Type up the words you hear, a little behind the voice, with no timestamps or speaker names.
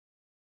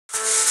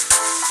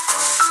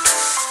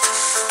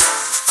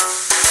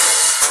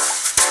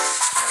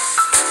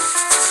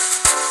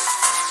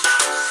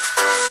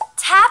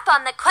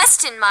on the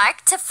question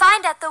mark to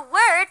find out the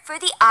word for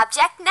the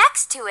object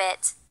next to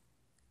it.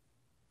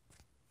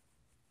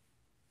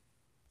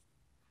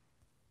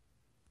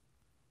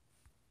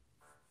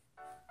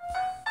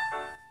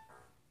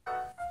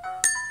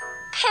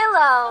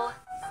 Pillow.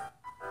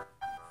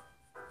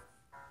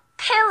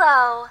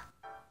 Pillow.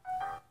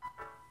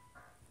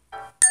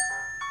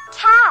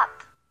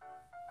 Cap.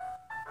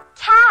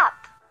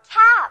 Cap.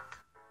 Cap.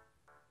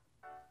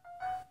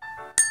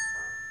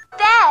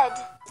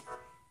 Bed.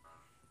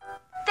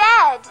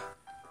 Bed.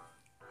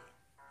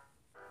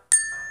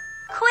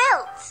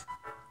 Quilt.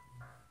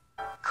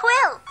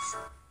 Quilt.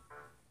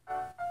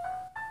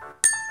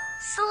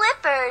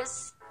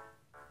 Slippers.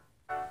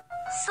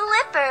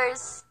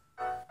 Slippers.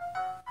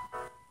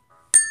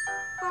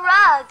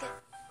 Rug.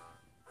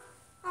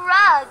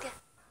 Rug.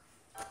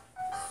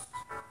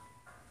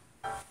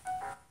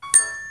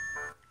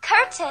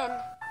 Curtain.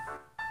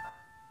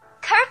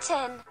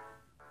 Curtain.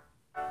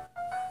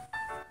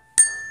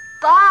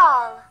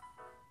 Ball.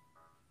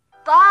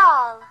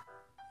 Ball.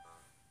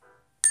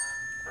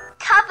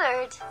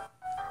 Cupboard.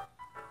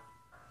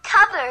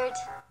 Cupboard.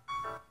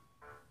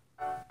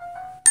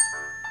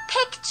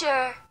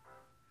 Picture.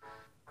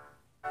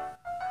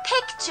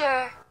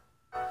 Picture.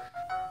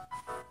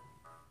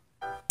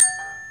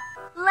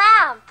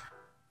 Lamp.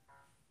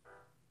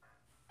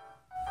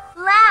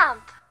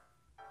 Lamp.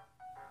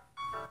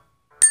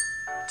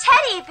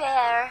 Teddy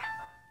bear.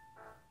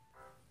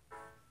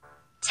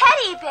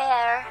 Teddy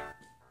bear.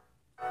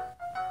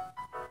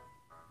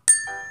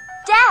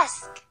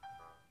 Desk.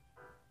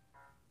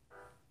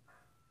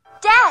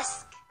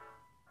 Desk.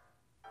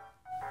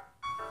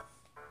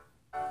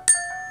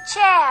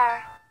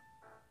 Chair.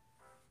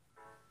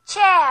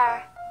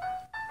 Chair.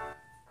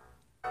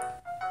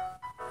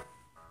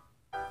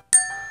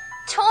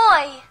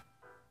 Toy.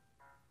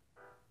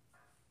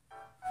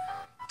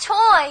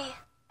 Toy.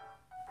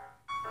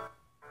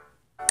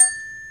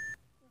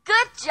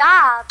 Good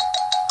job.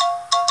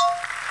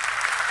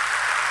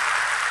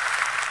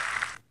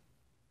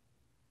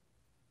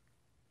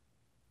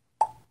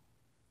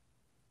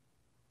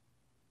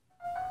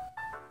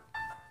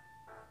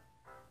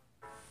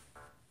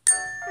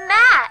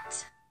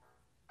 Mat.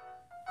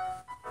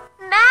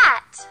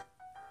 Mat.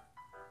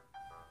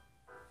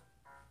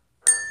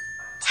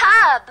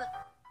 Tub.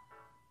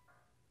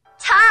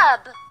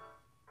 Tub.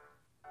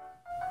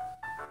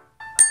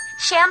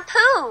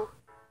 Shampoo.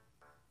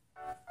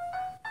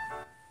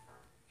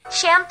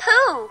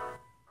 Shampoo.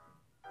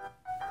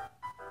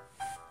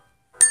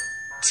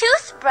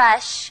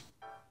 Toothbrush.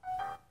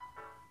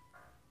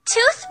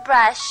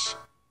 Toothbrush.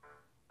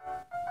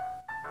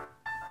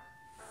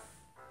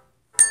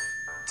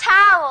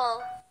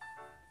 Towel.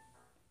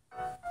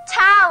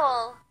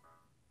 Towel.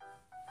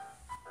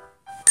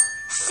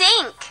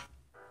 Sink.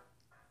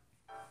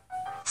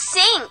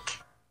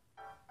 Sink.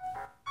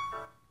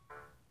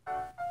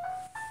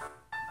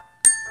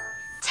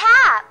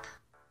 Tap.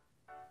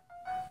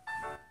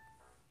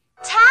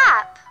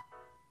 Tap.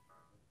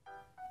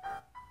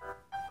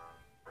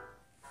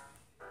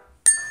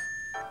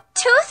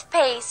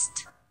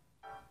 Toothpaste.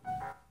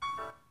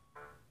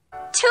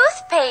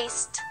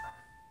 Toothpaste.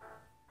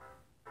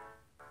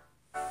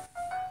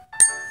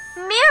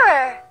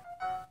 Mirror.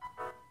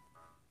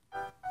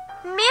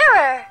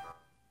 Mirror.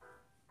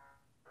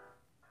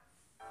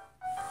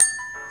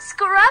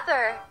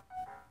 Scrubber.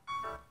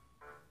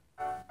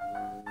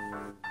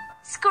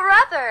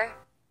 Scrubber.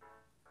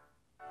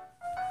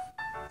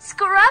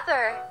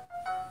 Scrubber.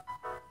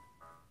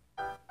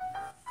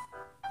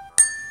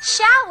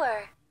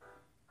 Shower.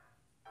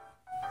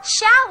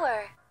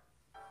 Shower.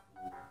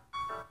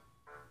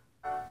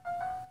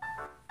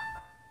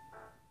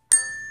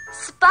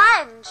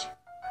 Sponge.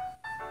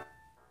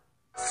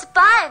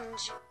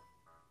 Sponge.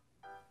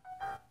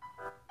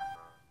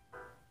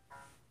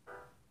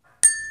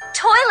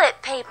 Toilet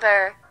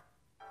paper.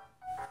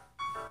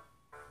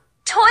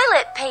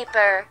 Toilet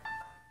paper.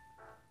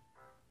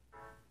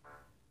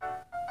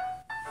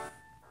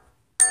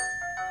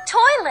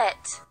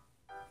 Toilet.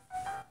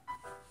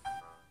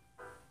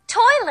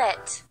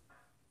 Toilet.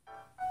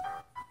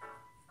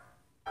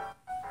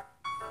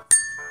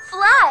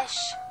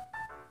 Flush.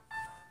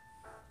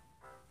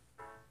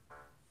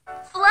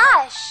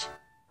 Flush.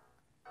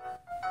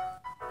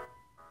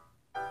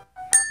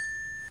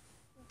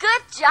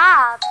 Good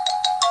job.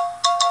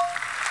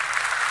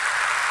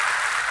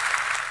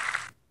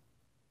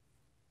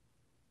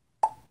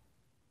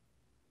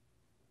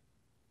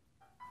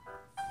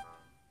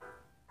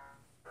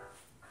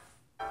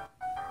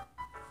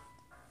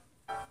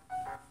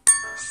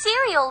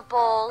 Cereal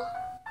bowl.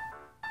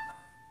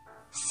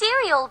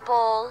 Cereal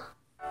bowl.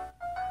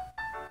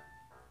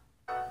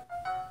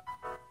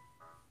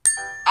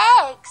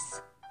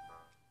 Eggs.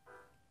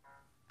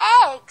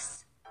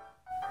 Eggs.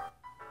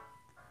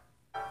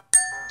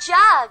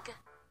 Jug.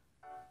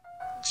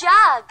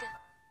 Jug.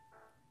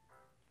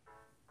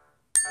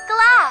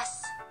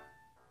 Glass.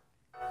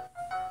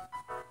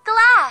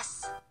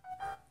 Glass.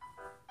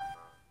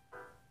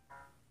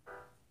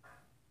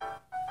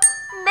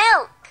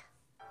 Milk.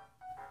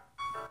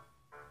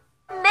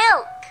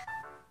 Milk.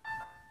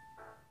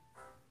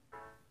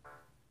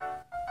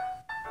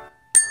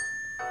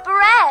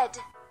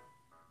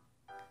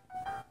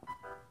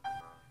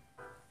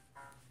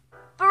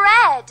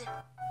 Good.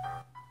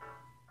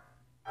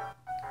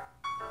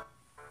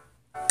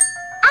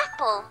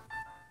 Apple.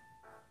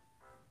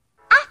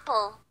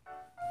 Apple.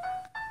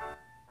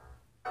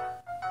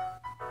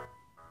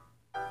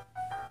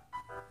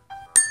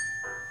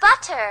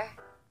 Butter.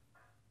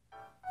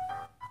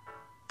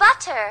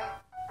 Butter.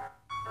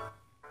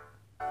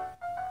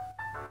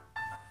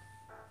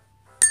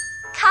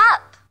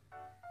 Cup.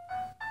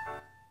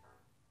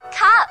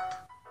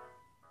 Cup.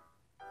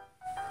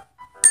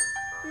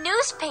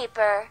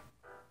 Newspaper.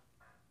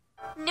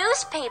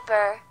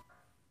 Newspaper.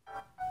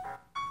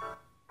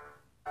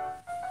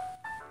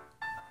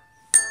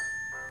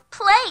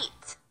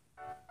 Plate.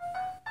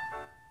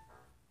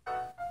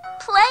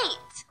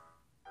 Plate.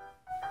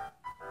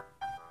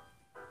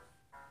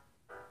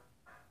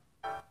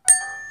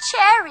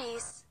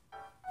 Cherries.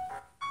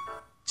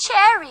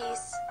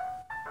 Cherries.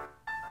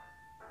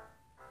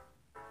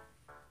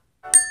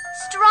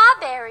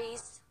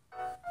 Strawberries.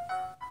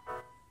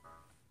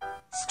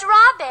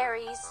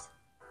 Strawberries.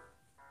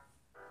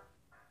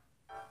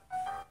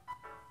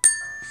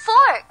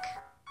 Fork.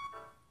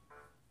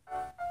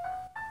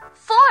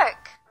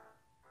 Fork.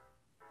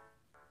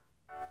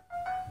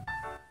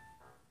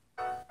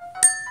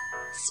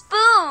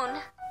 Spoon.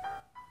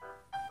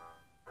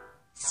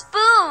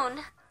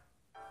 Spoon.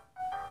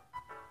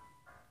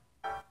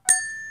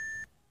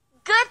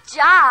 Good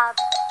job.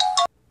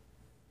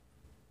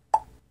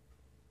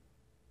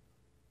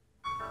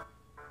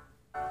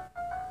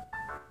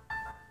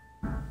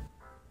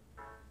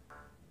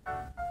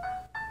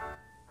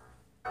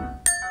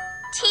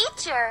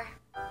 Teacher.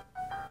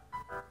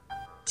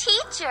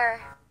 Teacher.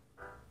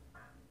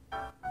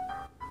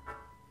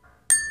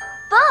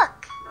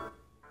 Book.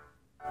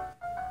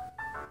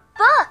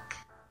 Book.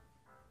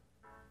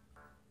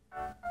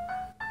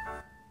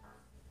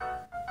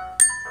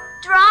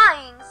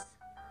 Drawings.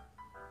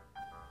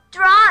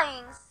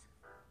 Drawings.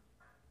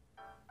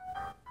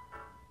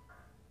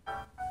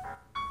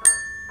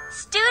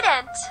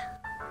 Student.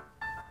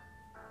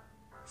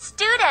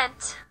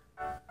 Student.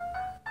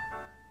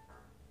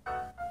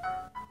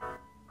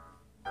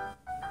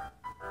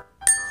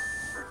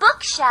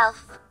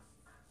 Bookshelf.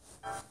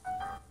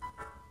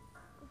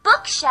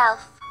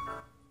 Bookshelf.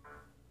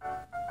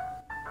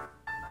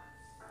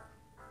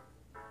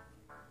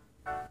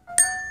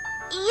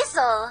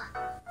 Easel.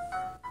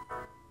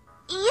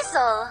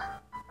 Easel.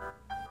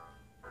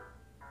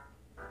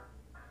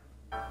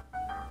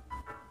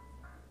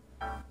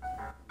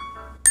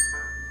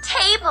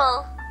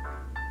 Table.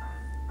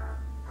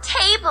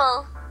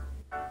 Table.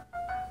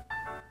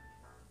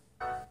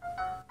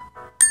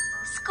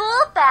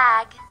 School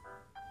bag.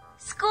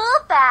 School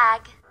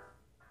bag.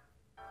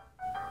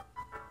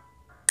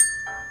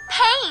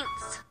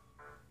 Paints.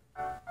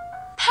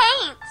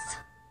 Paints.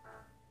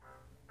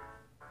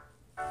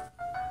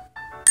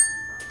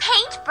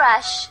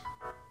 Paintbrush.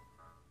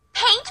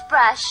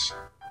 Paintbrush.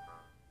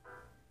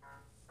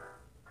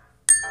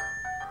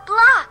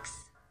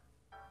 Blocks.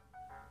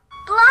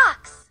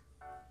 Blocks.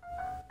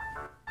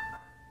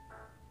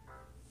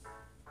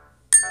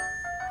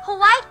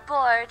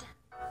 Whiteboard.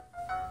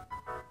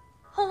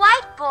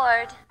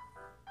 Whiteboard.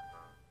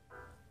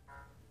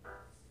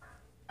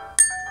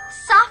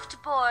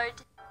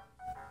 Softboard.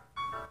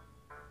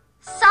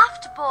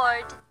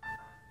 Softboard.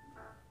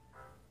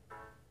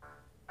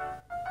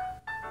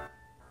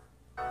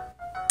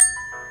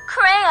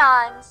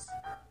 Crayons.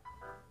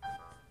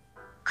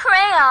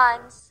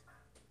 Crayons.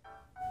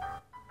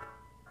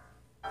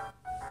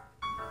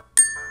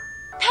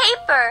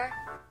 Paper.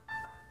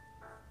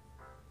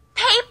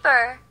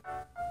 Paper.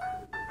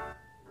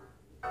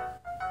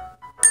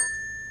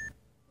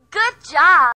 Good job.